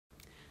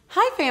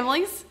Hi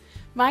families!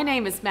 My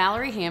name is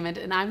Mallory Hammond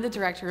and I'm the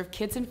Director of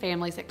Kids and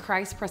Families at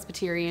Christ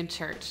Presbyterian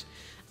Church.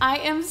 I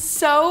am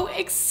so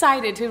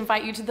excited to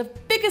invite you to the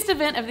biggest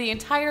event of the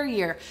entire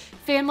year.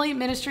 Family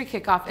Ministry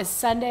Kickoff is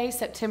Sunday,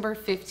 September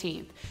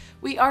 15th.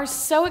 We are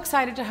so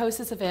excited to host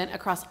this event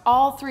across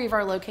all 3 of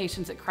our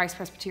locations at Christ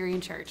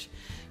Presbyterian Church.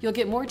 You'll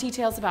get more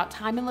details about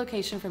time and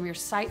location from your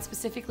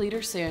site-specific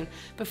leader soon,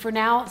 but for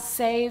now,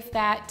 save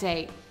that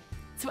date.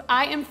 So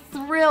I am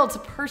thrilled to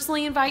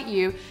personally invite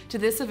you to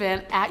this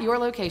event at your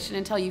location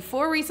and tell you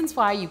 4 reasons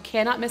why you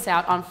cannot miss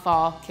out on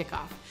Fall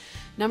Kickoff.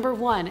 Number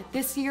 1,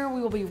 this year we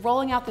will be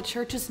rolling out the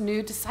church's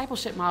new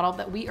discipleship model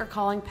that we are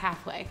calling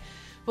Pathway.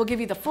 We'll give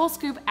you the full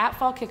scoop at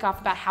Fall Kickoff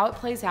about how it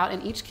plays out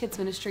in each kids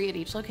ministry at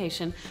each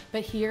location,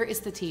 but here is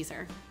the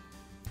teaser.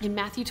 In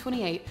Matthew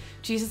 28,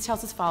 Jesus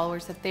tells his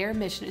followers that their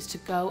mission is to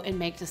go and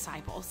make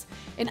disciples.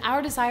 And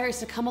our desire is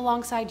to come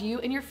alongside you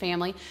and your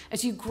family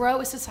as you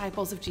grow as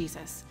disciples of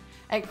Jesus.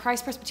 At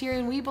Christ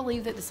Presbyterian, we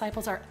believe that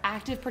disciples are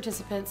active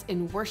participants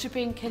in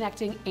worshiping,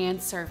 connecting,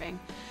 and serving.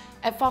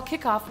 At Fall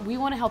Kickoff, we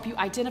want to help you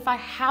identify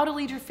how to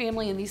lead your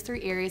family in these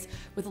 3 areas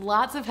with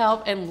lots of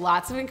help and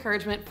lots of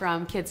encouragement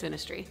from kids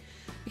ministry.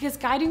 Because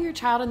guiding your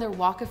child in their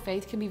walk of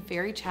faith can be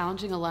very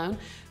challenging alone,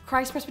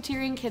 Christ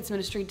Presbyterian Kids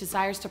Ministry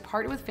desires to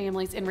partner with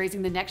families in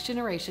raising the next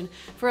generation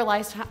for a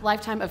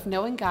lifetime of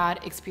knowing God,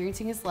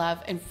 experiencing His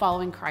love, and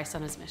following Christ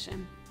on His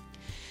mission.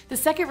 The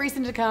second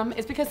reason to come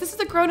is because this is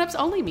a grown-ups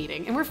only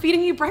meeting and we're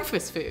feeding you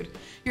breakfast food.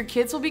 Your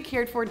kids will be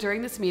cared for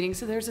during this meeting,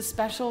 so there's a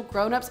special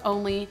grown-ups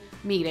only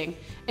meeting.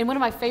 And one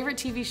of my favorite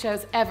TV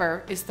shows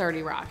ever is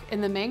 30 Rock.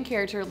 And the main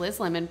character, Liz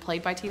Lemon,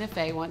 played by Tina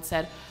Fey, once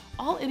said,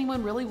 "All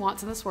anyone really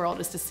wants in this world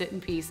is to sit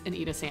in peace and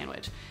eat a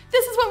sandwich."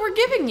 This is what we're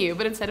giving you,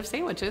 but instead of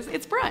sandwiches,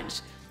 it's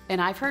brunch.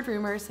 And I've heard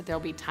rumors that there'll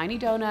be tiny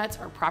donuts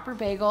or proper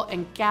bagel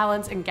and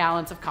gallons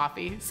of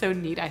coffee, so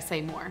need I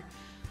say more.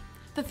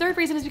 The third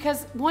reason is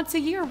because once a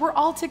year, we're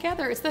all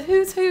together. It's the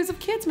who's who's of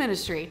kids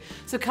ministry.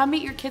 So come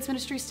meet your kids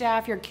ministry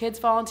staff, your kids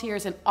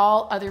volunteers, and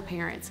all other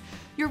parents.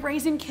 You're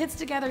raising kids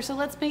together, so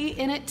let's be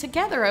in it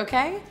together,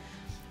 okay?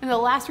 And the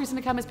last reason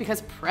to come is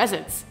because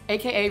presents,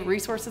 AKA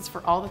resources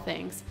for all the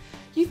things.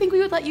 You think we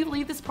would let you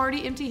leave this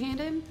party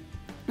empty-handed?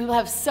 We will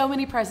have so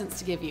many presents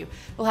to give you.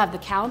 We'll have the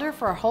calendar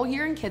for our whole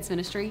year in kids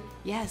ministry.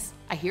 Yes,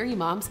 I hear you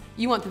moms.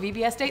 You want the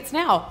VBS dates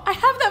now. I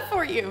have that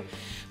for you.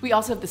 We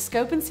also have the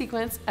scope and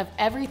sequence of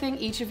everything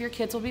each of your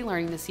kids will be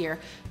learning this year.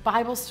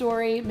 Bible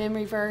story,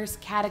 memory verse,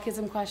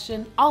 catechism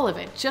question, all of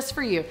it just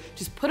for you.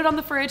 Just put it on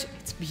the fridge,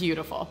 it's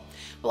beautiful.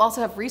 We'll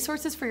also have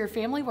resources for your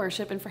family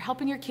worship and for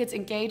helping your kids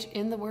engage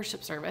in the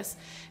worship service.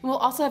 And we'll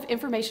also have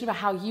information about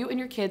how you and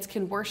your kids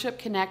can worship,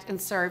 connect, and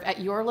serve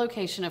at your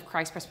location of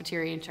Christ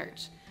Presbyterian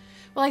Church.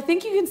 Well, I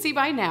think you can see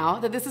by now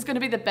that this is going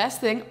to be the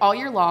best thing all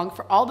year long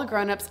for all the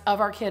grown-ups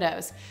of our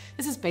kiddos.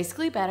 This is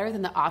basically better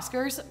than the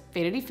Oscars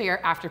Vanity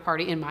Fair after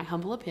party, in my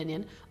humble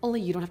opinion,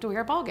 only you don't have to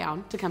wear a ball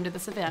gown to come to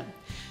this event.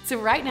 So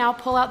right now,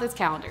 pull out those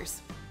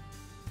calendars.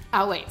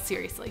 Oh wait,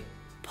 seriously.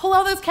 Pull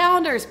out those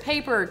calendars,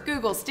 paper,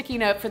 Google, sticky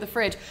note for the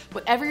fridge.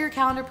 Whatever your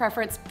calendar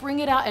preference, bring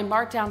it out and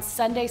mark down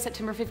Sunday,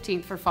 September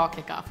 15th for Fall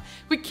Kickoff.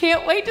 We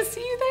can't wait to see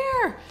you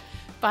there.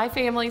 Bye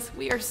families,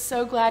 we are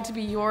so glad to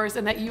be yours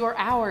and that you are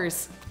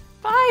ours.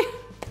 Bye.